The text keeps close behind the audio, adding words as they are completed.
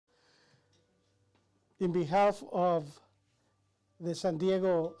In behalf of the San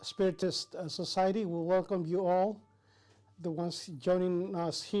Diego Spiritist Society, we welcome you all, the ones joining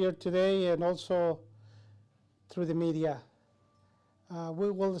us here today and also through the media. We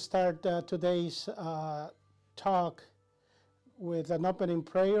will start today's talk with an opening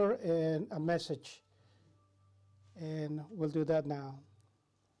prayer and a message. And we'll do that now.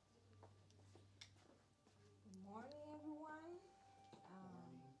 Good morning, everyone.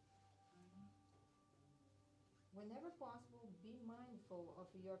 Whenever possible, be mindful of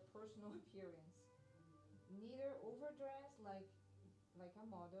your personal appearance. Neither overdress like a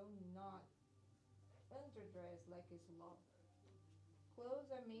model, not underdressed like a slob. Clothes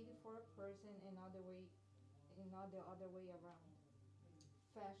are made for a person and not the other way around.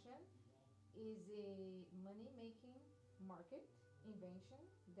 Fashion is a money-making market invention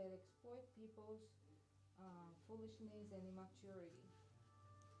that exploit people's foolishness and immaturity.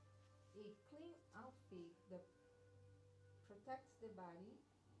 A clean outfit that protects the body,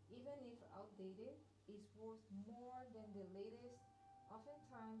 even if outdated, is worth more than the latest,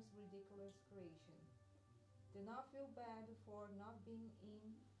 oftentimes ridiculous creation. Do not feel bad for not being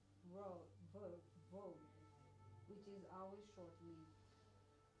in vogue, which is always short-lived.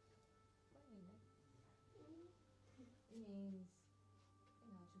 What do you mean? It means,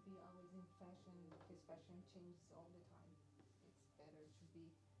 to be always in fashion because fashion changes all the time. It's better to be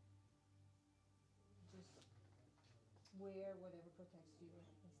just wear whatever protects you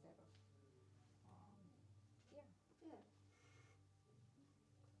instead of, yeah.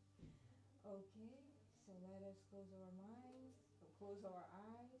 Okay, so let us close our minds, or close our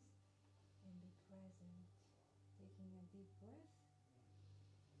eyes, and be present. Taking a deep breath.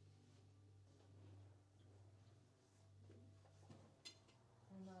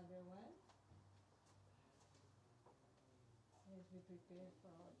 Another one. As we prepare for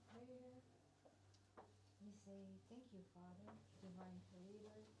our prayer, we say, thank you, Father, Divine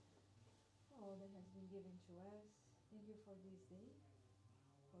Creator, for all that has been given to us. Thank you for this day,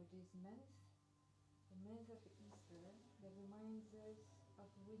 for this month, the month of Easter, that reminds us of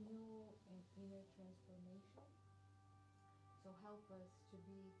renewal and inner transformation. So help us to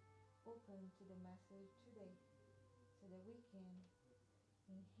be open to the message today, so that we can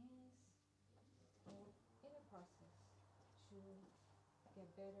enhance our inner process to get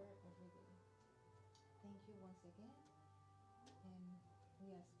better every day. Thank you once again, and we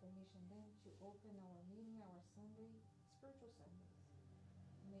ask permission then to open our meeting, our Sunday, spiritual Sundays.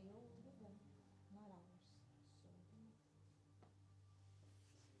 May your will be done, not ours. So be it.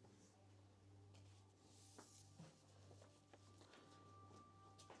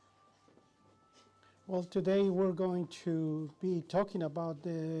 Well, today we're going to be talking about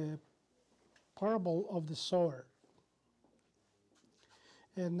the parable of the sower.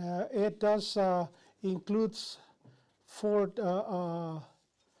 And it does includes four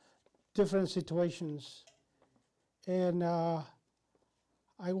different situations. And I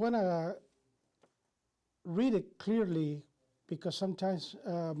want to read it clearly because sometimes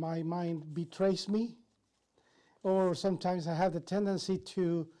my mind betrays me, or sometimes I have the tendency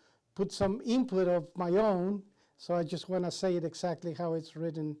to put some input of my own, so I just want to say it exactly how it's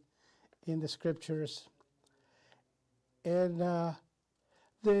written in the scriptures. And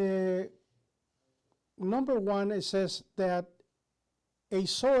the number one, it says that a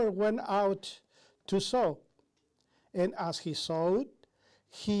sower went out to sow, and as he sowed,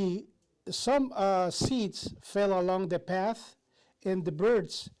 some seeds fell along the path, and the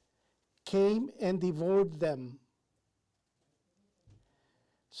birds came and devoured them.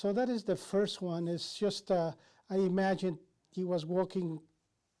 So that is the first one. It's just, I imagine he was walking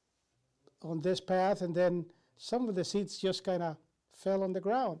on this path, and then some of the seeds just kind of fell on the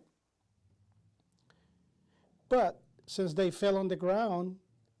ground. But since they fell on the ground,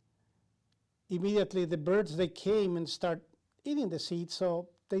 immediately the birds, they came and start eating the seeds, so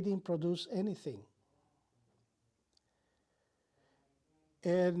they didn't produce anything.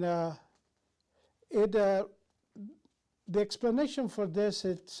 And the explanation for this,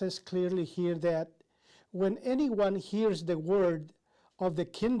 it says clearly here that when anyone hears the word of the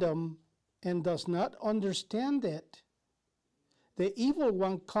kingdom and does not understand it, the evil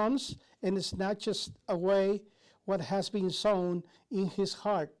one comes and snatches away what has been sown in his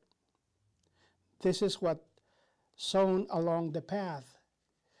heart. This is what sown along the path.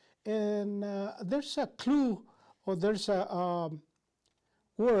 And there's a clue, or there's a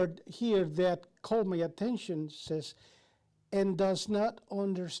word here that caught my attention. It says, and does not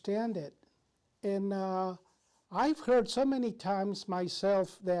understand it. And I've heard so many times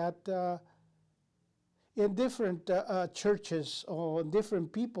myself that in different churches or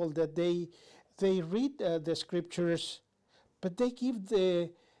different people that they they read the scriptures, but they give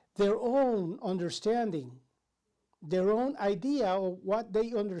their own understanding, their own idea of what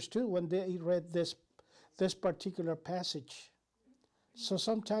they understood when they read this particular passage. So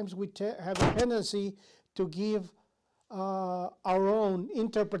sometimes we have a tendency to give our own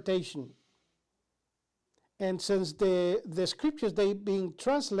interpretation. And since the scriptures, they being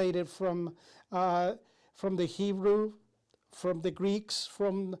translated from the Hebrew, from the Greeks,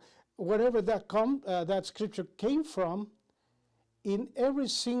 from wherever that scripture came from, in every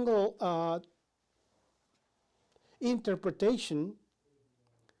single interpretation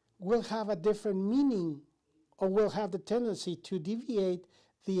will have a different meaning, or will have the tendency to deviate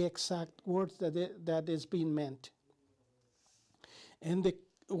the exact words that is being meant. And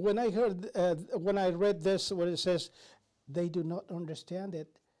when I read this, where it says they do not understand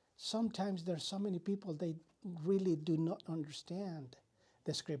it, sometimes there's so many people, they really do not understand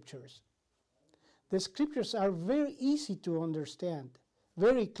the scriptures. The scriptures are very easy to understand,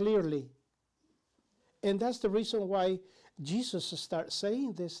 very clearly. And that's the reason why Jesus starts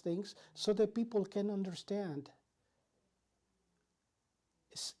saying these things, so that people can understand.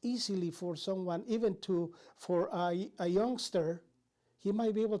 It's easily for someone, even for a youngster, he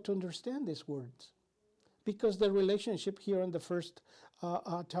might be able to understand these words. Because the relationship here on the first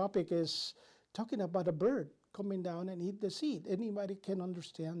topic is talking about a bird coming down and eat the seed. Anybody can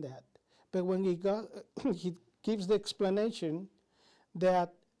understand that. But when he gives the explanation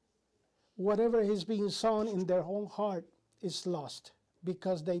that whatever is being sown in their own heart is lost,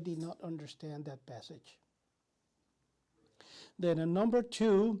 because they did not understand that passage. Then in number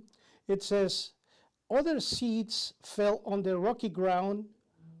 2, it says, other seeds fell on the rocky ground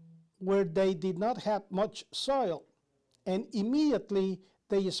where they did not have much soil, and immediately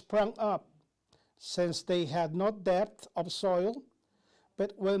they sprang up, since they had no depth of soil.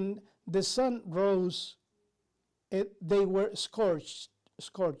 But when the sun rose, they were scorched.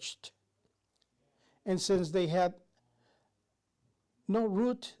 And since they had no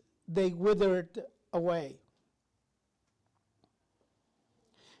root, they withered away.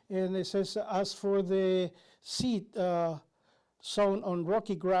 And it says, as for the seed sown on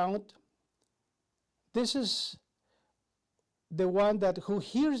rocky ground, this is the one who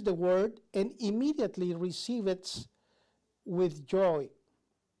hears the word and immediately receives it with joy.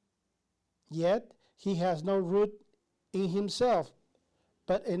 Yet he has no root in himself,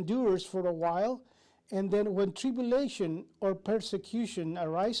 but endures for a while. And then when tribulation or persecution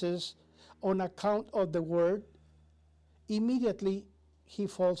arises on account of the word, immediately he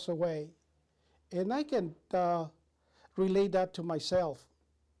falls away. And I can relate that to myself.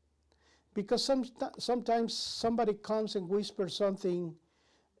 Because sometimes somebody comes and whispers something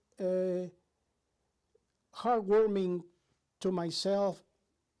heartwarming to myself.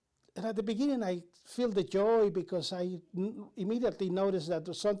 And at the beginning I feel the joy, because I immediately notice that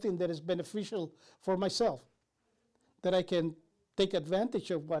there's something that is beneficial for myself, that I can take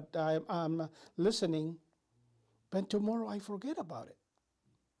advantage of what I'm listening. But tomorrow I forget about it.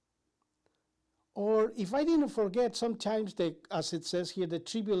 Or if I didn't forget, sometimes as it says here, the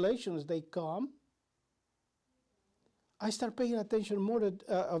tribulations, they come. I start paying attention more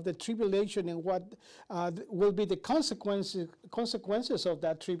of the tribulation and what will be the consequences of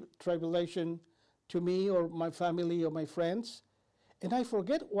that tribulation to me or my family or my friends. And I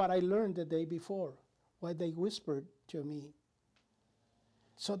forget what I learned the day before, what they whispered to me.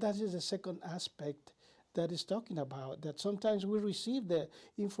 So that is the second aspect that is talking about, that sometimes we receive the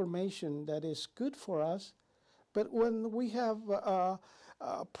information that is good for us, but when we have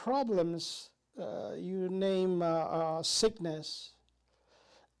problems, you name sickness,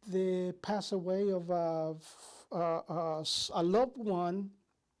 the pass away of a loved one,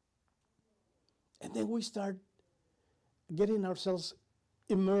 and then we start getting ourselves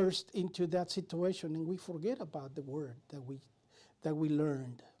immersed into that situation, and we forget about the word that we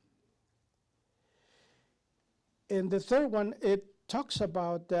learned. And the third one, it talks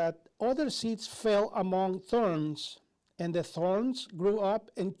about that other seeds fell among thorns, and the thorns grew up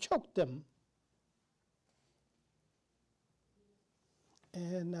and choked them.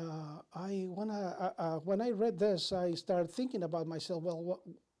 And when I read this, I started thinking about myself. Well,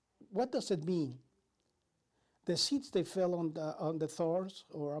 what does it mean? The seeds, they fell on the thorns,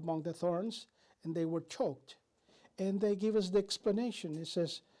 or among the thorns, and they were choked. And they give us the explanation. It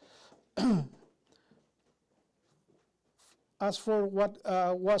says, as for what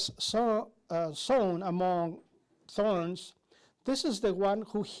was sown among thorns, this is the one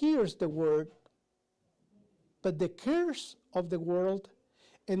who hears the word, but the cares of the world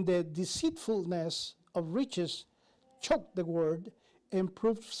and the deceitfulness of riches choke the word and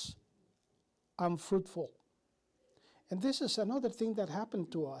proves unfruitful. And this is another thing that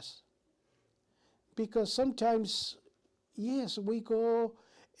happened to us. Because sometimes, yes, we go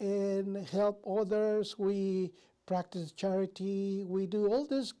and help others, we practice charity, we do all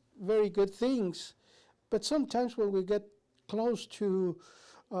these very good things. But sometimes when we get close to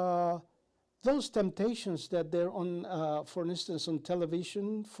those temptations that they're on, for instance, on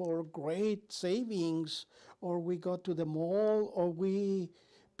television for great savings, or we go to the mall, or we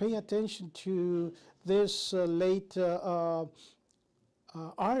pay attention to this late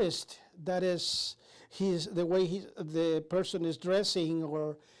artist, that is, the way the person is dressing,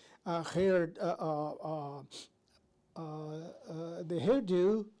 or hair, the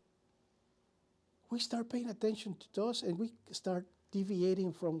hairdo, we start paying attention to those, and we start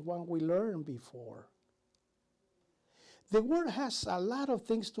deviating from what we learned before. The Word has a lot of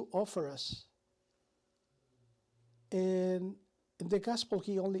things to offer us. And in the Gospel,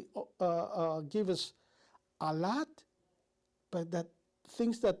 He only gives us a lot, but that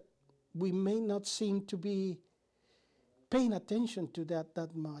things that we may not seem to be paying attention to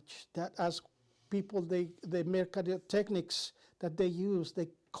that much. That as people, the mercadeo techniques that they use, they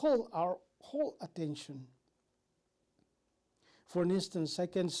call our whole attention. For instance, I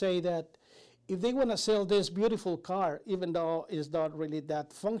can say that if they want to sell this beautiful car, even though it's not really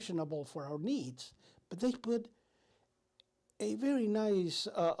that functionable for our needs, but they put a very nice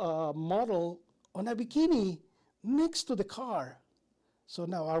model on a bikini next to the car. So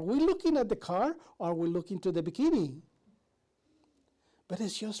now, are we looking at the car, or are we looking to the bikini? But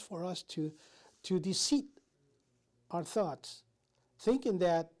it's just for us to deceive our thoughts, thinking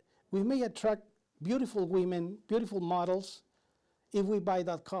that we may attract beautiful women, beautiful models, if we buy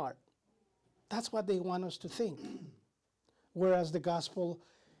that car. That's what they want us to think. Whereas the gospel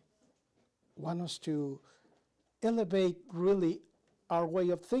wants us to elevate really our way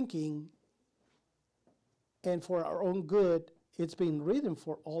of thinking, and for our own good, it's been written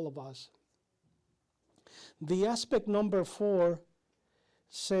for all of us. The aspect number 4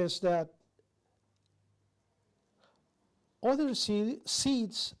 says that other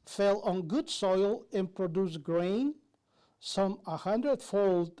seeds fell on good soil and produced grain, some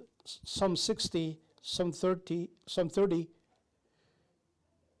 100-fold, some 60, some 30,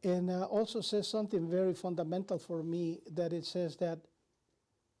 and also says something very fundamental for me, that it says that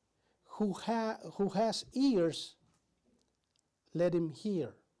who has ears, let him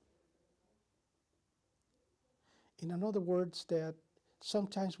hear. In other words, that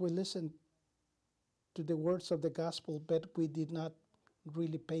sometimes we listen to the words of the gospel, but we did not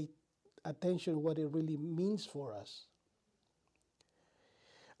really pay attention what it really means for us.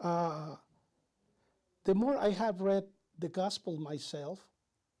 The more I have read the gospel myself,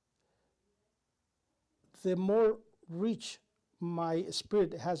 the more rich my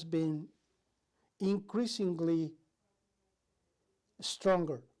spirit has been, increasingly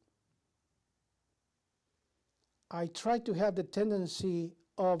stronger. I try to have the tendency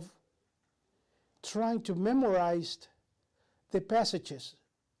of trying to memorize the passages,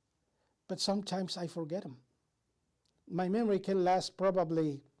 but sometimes I forget them. My memory can last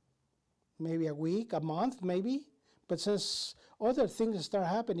probably maybe a week, a month, maybe, but since other things start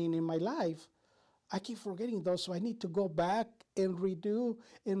happening in my life, I keep forgetting those, so I need to go back and redo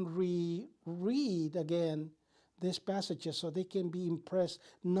and reread again these passages so they can be impressed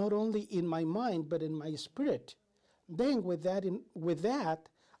not only in my mind but in my spirit. Then with that,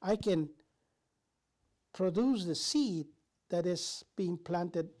 I can produce the seed that is being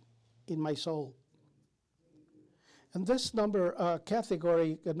planted in my soul. And this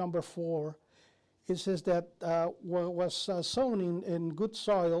category, number 4, it says that was sown in good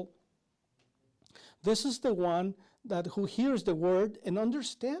soil. This is the one that who hears the word and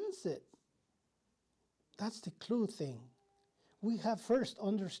understands it. That's the clue thing. We have first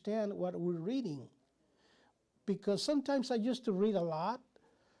understand what we're reading. Because sometimes I used to read a lot.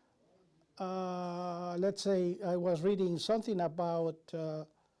 Let's say I was reading something about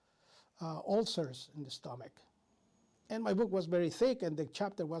ulcers in the stomach. And my book was very thick and the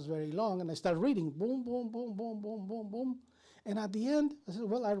chapter was very long, and I started reading, boom, boom, boom, boom, boom, boom, boom. And at the end, I said,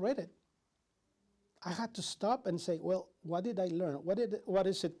 well, I read it. I had to stop and say, well, what did I learn? What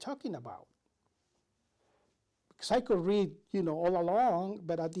is it talking about? Because I could read, all along,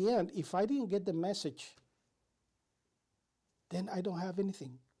 but at the end, if I didn't get the message, then I don't have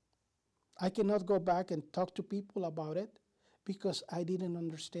anything. I cannot go back and talk to people about it because I didn't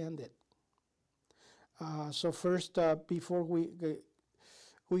understand it. So first, before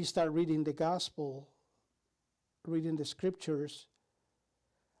we start reading the gospel, reading the scriptures,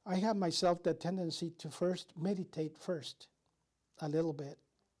 I have myself the tendency to first meditate first a little bit.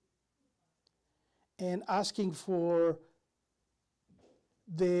 and asking for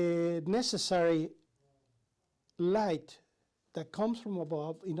the necessary light that comes from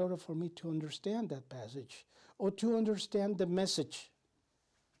above in order for me to understand that passage or to understand the message.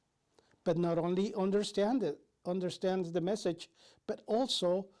 But not only understands the message, but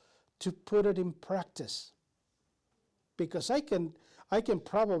also to put it in practice. Because I can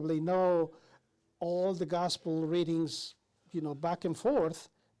probably know all the gospel readings, back and forth,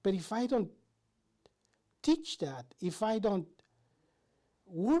 but if I don't teach that, if I don't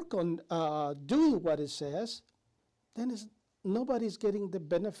work on doing what it says, then nobody's getting the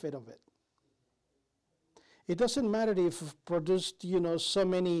benefit of it. It doesn't matter if I've produced, so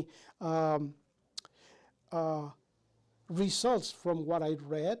many results from what I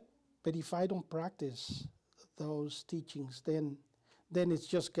read, but if I don't practice those teachings, then it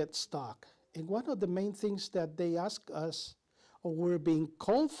just gets stuck. And one of the main things that they ask us, or we're being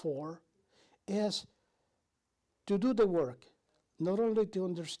called for, is to do the work. Not only to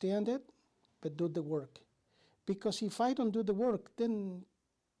understand it, but do the work. Because if I don't do the work, then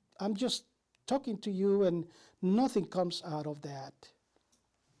I'm just talking to you and nothing comes out of that.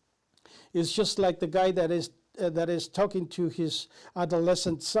 It's just like the guy that is talking to his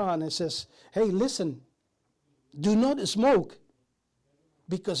adolescent son and says, hey, listen, do not smoke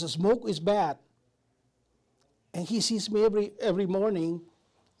because smoke is bad. And he sees me every morning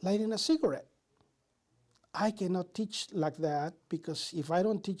lighting a cigarette. I cannot teach like that, because if I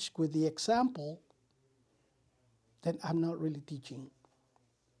don't teach with the example, then I'm not really teaching.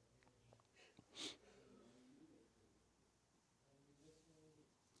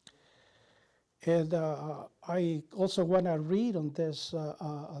 And I also want to read on this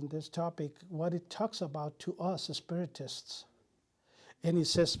topic what it talks about to us as Spiritists. And it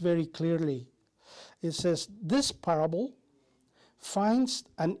says very clearly, it says, this parable finds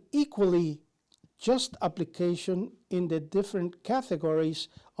an equally just application in the different categories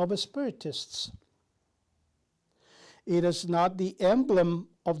of Spiritists. It is not the emblem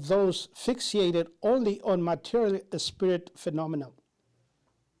of those fixated only on material spirit phenomena.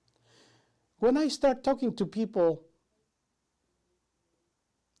 When I start talking to people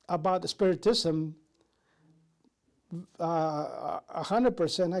about Spiritism,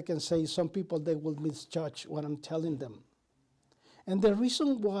 100% I can say some people, they will misjudge what I'm telling them. And the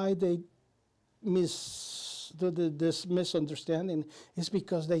reason why they do this misunderstanding is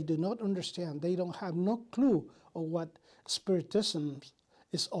because they do not understand. They don't have no clue of what Spiritism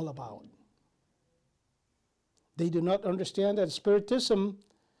is all about. They do not understand that Spiritism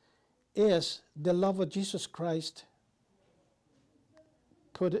is the love of Jesus Christ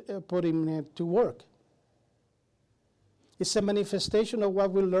put him to work. It's a manifestation of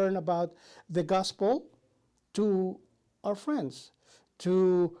what we learn about the gospel to our friends,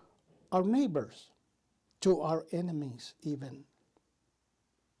 to our neighbors, to our enemies even.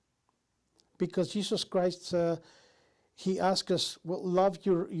 Because Jesus Christ, he asked us, well, love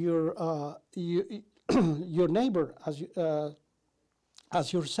your neighbor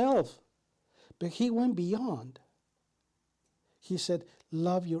as yourself. But he went beyond. He said,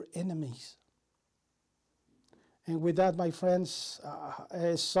 love your enemies. And with that, my friends,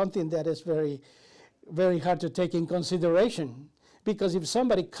 is something that is very, very hard to take in consideration. Because if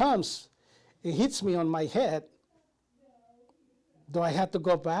somebody comes and hits me on my head, do I have to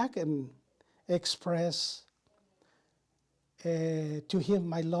go back and express to him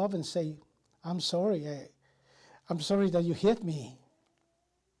my love and say, I'm sorry, I'm sorry that you hit me,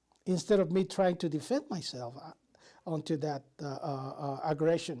 instead of me trying to defend myself onto that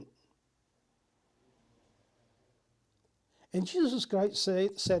aggression. And Jesus Christ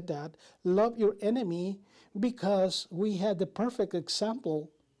said that, love your enemy, because we had the perfect example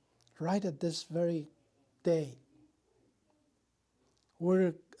right at this very day.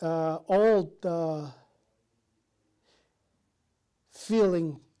 We're all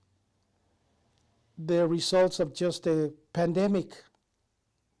feeling the results of just a pandemic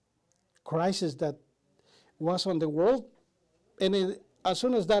crisis that was on the world. And as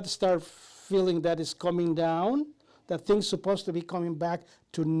soon as that start feeling that is coming down, that things supposed to be coming back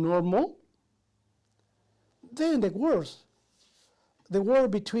to normal, then the war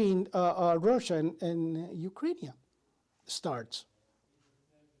between Russia and Ukraine starts.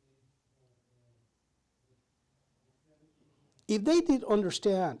 If they did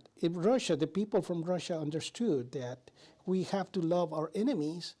understand, if Russia, the people from Russia understood that we have to love our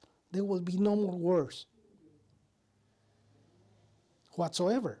enemies, there will be no more wars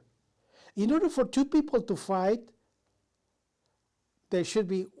whatsoever. In order for two people to fight, there should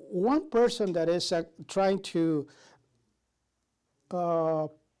be one person that is trying to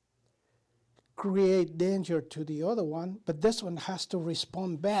create danger to the other one, but this one has to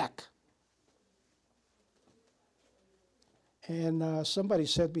respond back. And somebody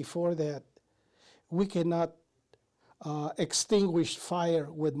said before that we cannot extinguish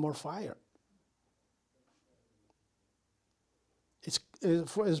fire with more fire.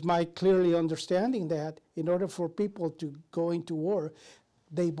 It's my clearly understanding that in order for people to go into war,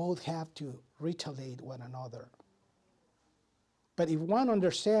 they both have to retaliate one another. But if one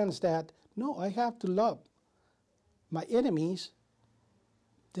understands that, no, I have to love my enemies,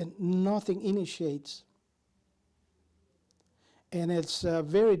 then nothing initiates. And it's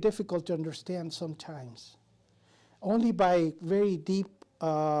very difficult to understand sometimes. Only by very deep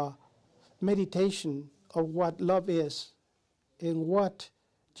meditation of what love is and what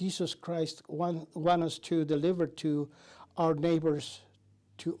Jesus Christ wants us to deliver to our neighbors,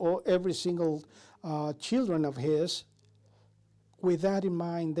 to every single children of His. With that in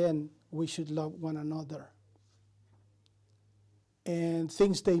mind, then we should love one another. And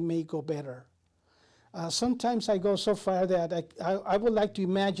things, they may go better. Sometimes I go so far that I would like to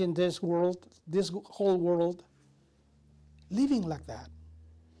imagine this world, this whole world, living like that.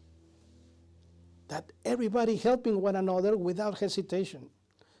 That everybody helping one another without hesitation,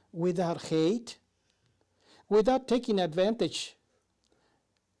 without hate, without taking advantage,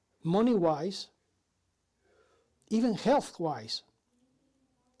 money-wise, even health-wise.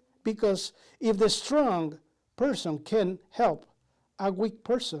 Because if the strong person can help a weak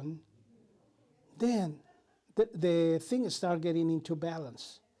person, then the things start getting into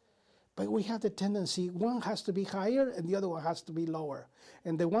balance. But we have the tendency, one has to be higher and the other one has to be lower.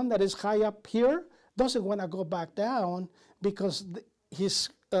 And the one that is high up here doesn't want to go back down because he's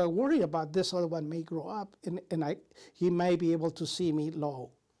worried about this other one may grow up and he may be able to see me low.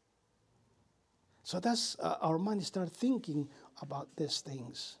 So that's our mind start thinking about these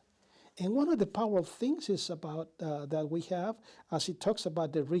things. And one of the powerful things is about that we have, as it talks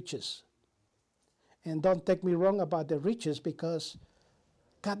about the riches. And don't take me wrong about the riches, because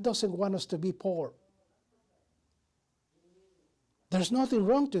God doesn't want us to be poor. There's nothing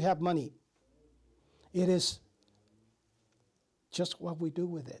wrong to have money. It is just what we do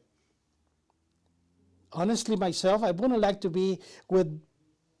with it. Honestly, myself, I wouldn't like to be with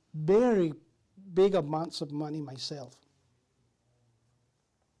very big amounts of money myself.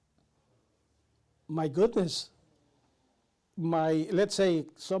 My goodness, let's say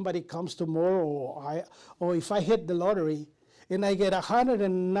somebody comes tomorrow, or if I hit the lottery and I get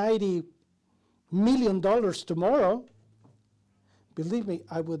 $190 million tomorrow, believe me,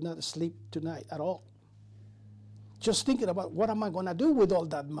 I would not sleep tonight at all. Just thinking about what am I going to do with all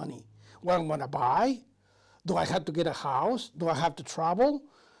that money? What am I going to buy? Do I have to get a house? Do I have to travel?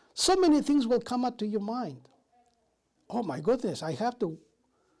 So many things will come up to your mind. Oh my goodness, I have to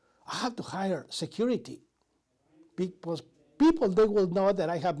hire security, because people, they will know that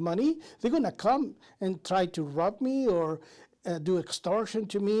I have money. They're going to come and try to rob me or do extortion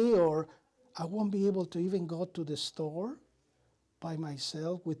to me, or I won't be able to even go to the store by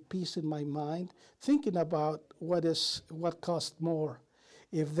myself with peace in my mind, thinking about what costs more,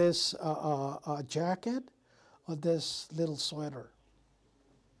 if this a jacket or this little sweater.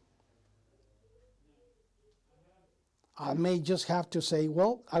 I may just have to say,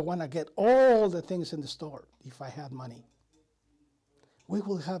 well, I want to get all the things in the store if I had money. We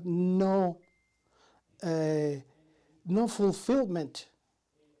will have no fulfillment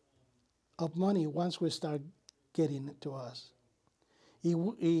of money once we start getting it to us.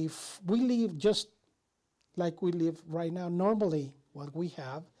 If we live just like we live right now, normally what we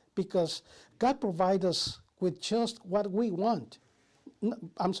have, because God provides us with just what we want.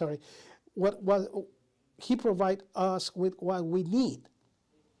 I'm sorry, what He provides us with what we need,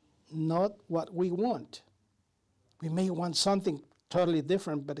 not what we want. We may want something totally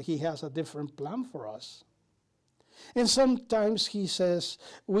different, but He has a different plan for us. And sometimes He says,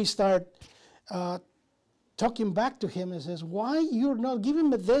 we start talking back to Him and says, why you're not giving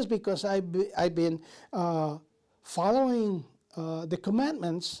me this? Because I've been following the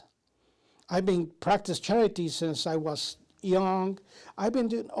commandments. I've been practicing charity since I was young. I've been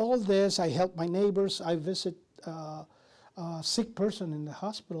doing all this. I help my neighbors. I visit a sick person in the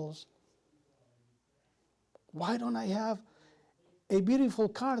hospitals. Why don't I have a beautiful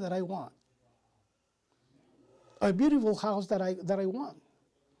car that I want? A beautiful house that I want,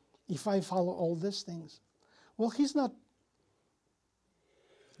 if I follow all these things? Well,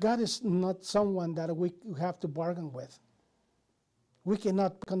 God is not someone that we have to bargain with. We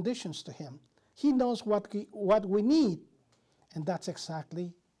cannot put conditions to Him. He knows what we need, and that's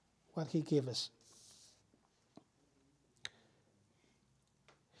exactly what He gives us.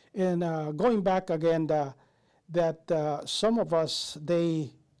 And going back again, that some of us,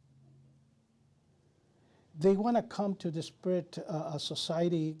 they want to come to the Spirit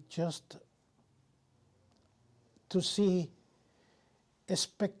Society just to see a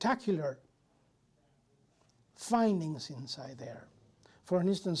spectacular findings inside there. For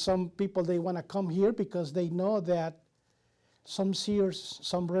instance, some people, they want to come here because they know that some seers,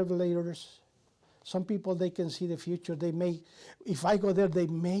 some revelators, some people, they can see the future. They may, if I go there, they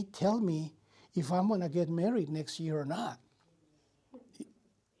may tell me if I'm going to get married next year or not.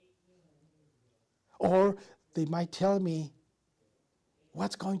 Or they might tell me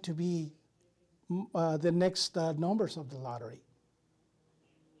what's going to be the next numbers of the lottery.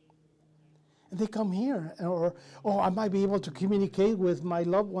 And they come here, or I might be able to communicate with my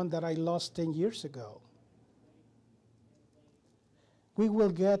loved one that I lost 10 years ago. We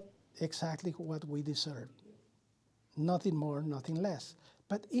will get exactly what we deserve. Nothing more, nothing less.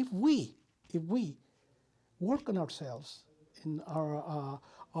 But if we work on ourselves, in our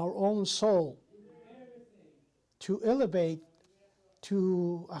own soul, to elevate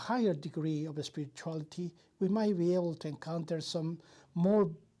to a higher degree of spirituality, we might be able to encounter some more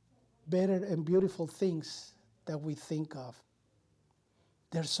better and beautiful things that we think of.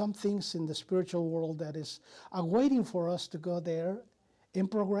 There's some things in the spiritual world that is waiting for us to go there and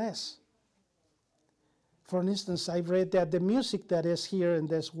progress. For instance, I've read that the music that is here in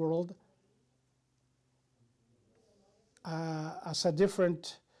this world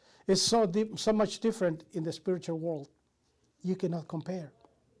is so much different in the spiritual world. You cannot compare.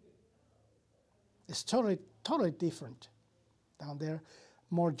 It's totally different down there.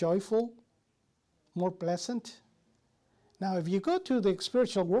 More joyful, more pleasant. Now, if you go to the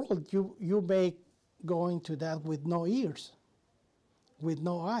spiritual world, you may go into that with no ears, with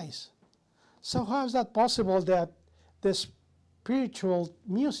no eyes. So how is that possible that the spiritual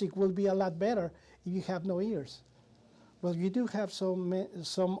music will be a lot better if you have no ears? Well, you do have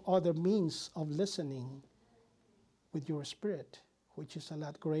some other means of listening with your spirit, which is a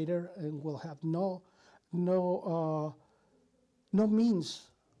lot greater and will have no means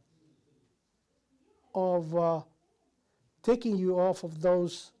of taking you off of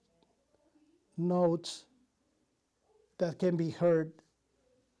those notes that can be heard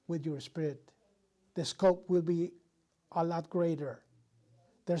with your spirit. The scope will be a lot greater.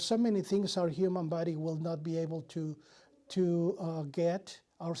 There's so many things our human body will not be able to get.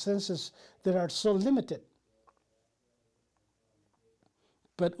 Our senses that are so limited.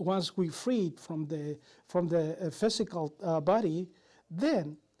 But once we freed from the physical body,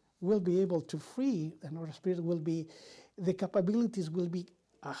 then we'll be able to free, and our spirit will be, the capabilities will be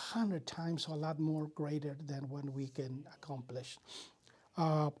 100 times a lot more greater than what we can accomplish.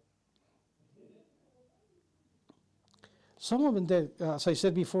 Some of them, as I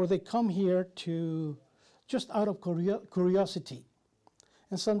said before, they come here to just out of curiosity.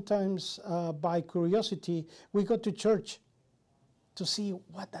 And sometimes by curiosity, we go to church to see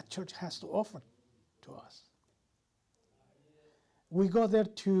what that church has to offer to us. We go there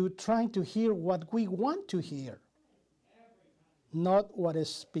to trying to hear what we want to hear, not what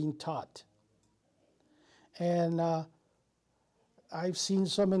is being taught. And I've seen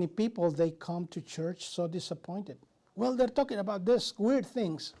so many people, they come to church so disappointed. Well, they're talking about this weird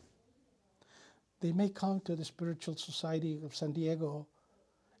things. They may come to the Spiritual Society of San Diego,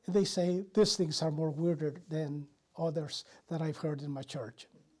 and they say, these things are more weirder than others that I've heard in my church.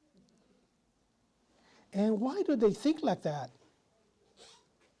 And why do they think like that?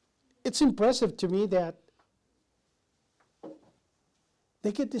 It's impressive to me that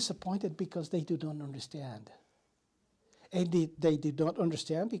they get disappointed because they do not understand. And they do not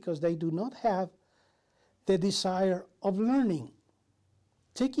understand because they do not have the desire of learning,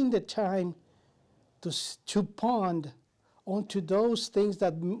 taking the time to pond onto those things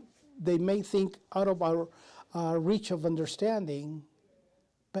that they may think out of our reach of understanding.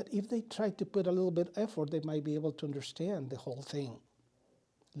 But if they try to put a little bit of effort, they might be able to understand the whole thing,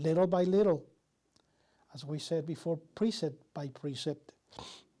 little by little, as we said before, precept by precept.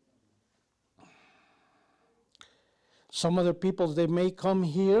 Some other people, they may come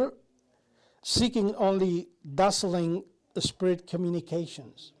here seeking only dazzling spirit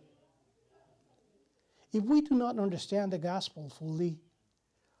communications. If we do not understand the gospel fully,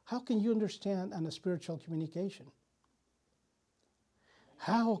 how can you understand a spiritual communication?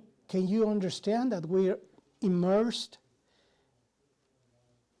 How can you understand that we're immersed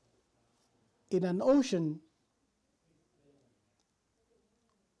in an ocean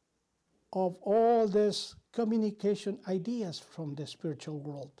of all these communication ideas from the spiritual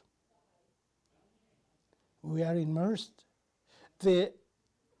world? We are immersed. The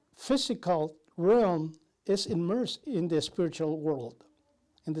physical realm is immersed in the spiritual world,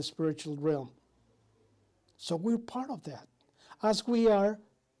 in the spiritual realm. So we're part of that. As we are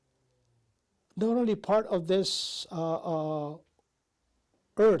not only part of this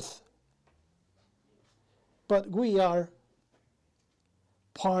earth, but we are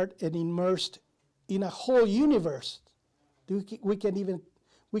part and immersed in a whole universe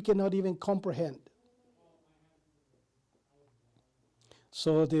we cannot even comprehend.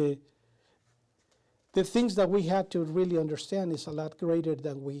 So the things that we have to really understand is a lot greater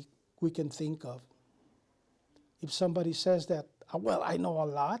than we can think of. If somebody says that, well, I know a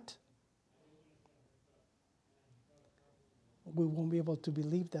lot, we won't be able to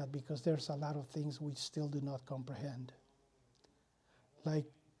believe that, because there's a lot of things we still do not comprehend. Like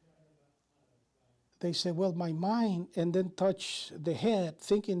they say, well, my mind, and then touch the head,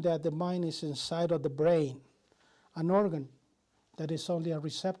 thinking that the mind is inside of the brain, an organ that is only a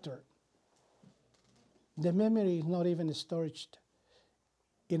receptor. The memory is not even stored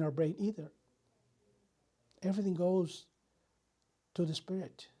in our brain either. Everything goes to the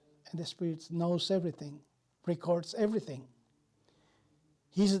Spirit, and the Spirit knows everything, records everything.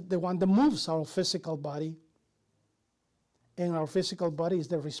 He's the one that moves our physical body, and our physical body is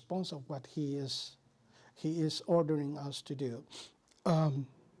the response of what He is ordering us to do. And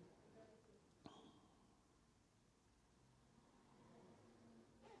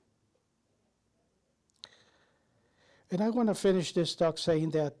I want to finish this talk saying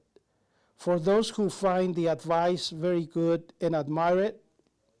that for those who find the advice very good and admire it,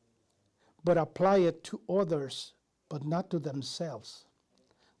 but apply it to others, but not to themselves.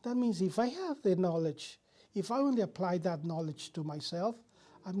 That means if I have the knowledge, if I only apply that knowledge to myself,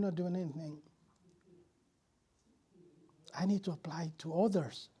 I'm not doing anything. I need to apply it to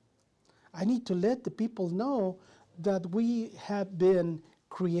others. I need to let the people know that we have been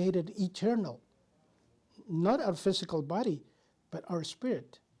created eternal. Not our physical body, but our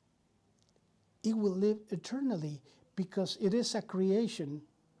spirit. It will live eternally because it is a creation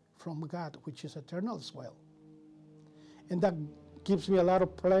from God, which is eternal as well. And that gives me a lot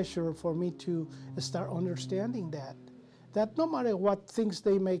of pleasure for me to start understanding that no matter what things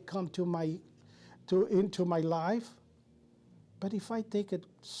they may come into my life, but if I take it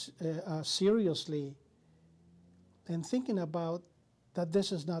seriously and thinking about that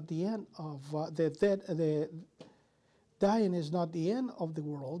this is not the end of the dying is not the end of the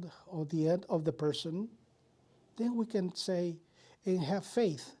world or the end of the person, then we can say and have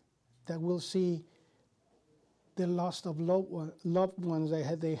faith that we'll see the loss of loved ones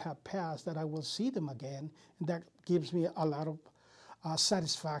they have passed, that I will see them again, and that gives me a lot of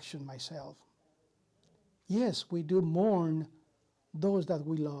satisfaction myself. Yes, we do mourn those that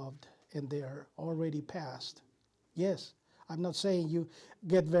we loved and they're already passed. Yes, I'm not saying you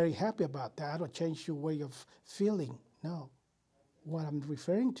get very happy about that or change your way of feeling. No. What I'm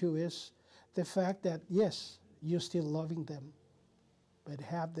referring to is the fact that, yes, you're still loving them, but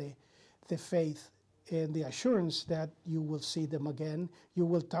have the faith and the assurance that you will see them again, you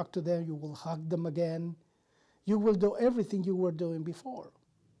will talk to them, you will hug them again, you will do everything you were doing before.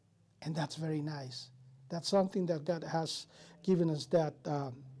 And that's very nice. That's something that God has given us that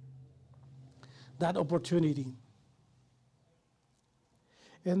opportunity.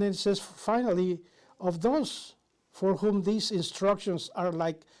 And then it says, finally, of those for whom these instructions are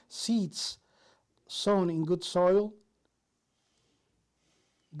like seeds sown in good soil,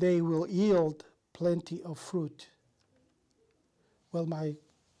 they will yield plenty of fruit. Well,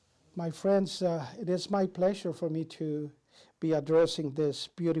 my friends, it is my pleasure for me to be addressing this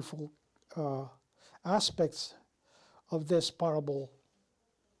beautiful aspects of this parable.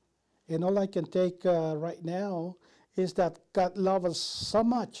 And all I can take right now is that God loves us so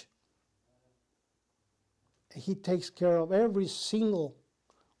much. He takes care of every single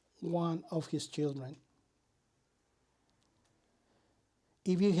one of His children.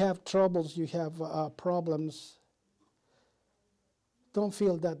 If you have troubles, you have problems, don't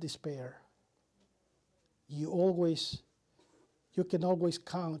feel that despair. You can always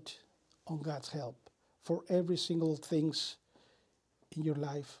count on God's help for every single things in your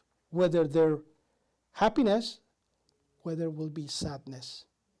life, whether they're happiness, whether it will be sadness,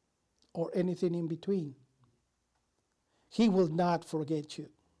 or anything in between. He will not forget you.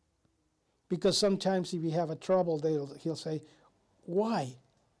 Because sometimes if you have a trouble, He'll say, why?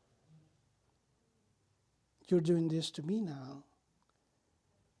 You're doing this to me now.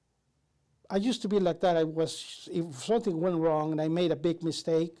 I used to be like that. If something went wrong and I made a big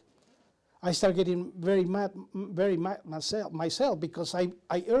mistake, I started getting very mad myself because I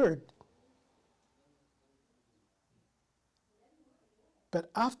erred. But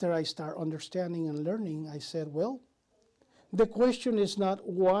after I start understanding and learning, I said, well, the question is not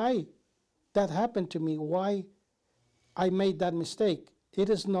why that happened to me, why I made that mistake. It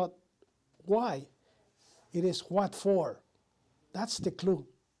is not why. It is what for. That's the clue.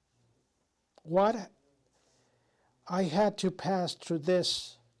 What I had to pass through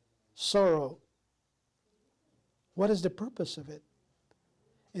this sorrow. What is the purpose of it?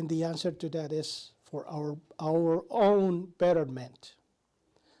 And the answer to that is for our own betterment,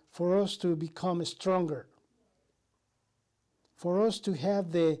 for us to become stronger, for us to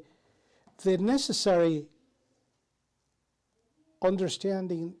have the necessary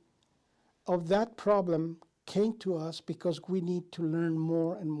understanding of that problem came to us because we need to learn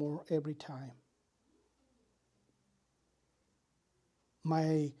more and more every time.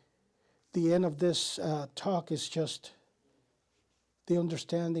 The end of this talk is just the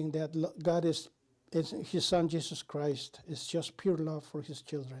understanding that God is His Son Jesus Christ is just pure love for His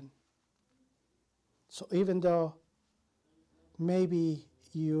children. So even though maybe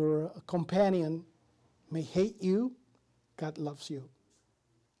your companion may hate you, God loves you.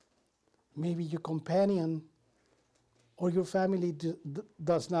 Maybe your companion or your family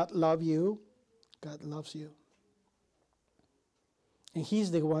does not love you, God loves you. And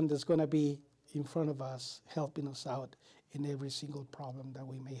He's the one that's going to be in front of us, helping us out in every single problem that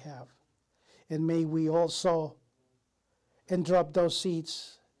we may have. And may we also and drop those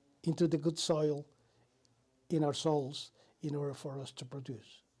seeds into the good soil in our souls in order for us to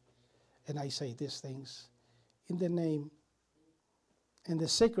produce. And I say these things in the name, in the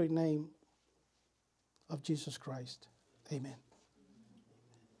sacred name of Jesus Christ. Amen.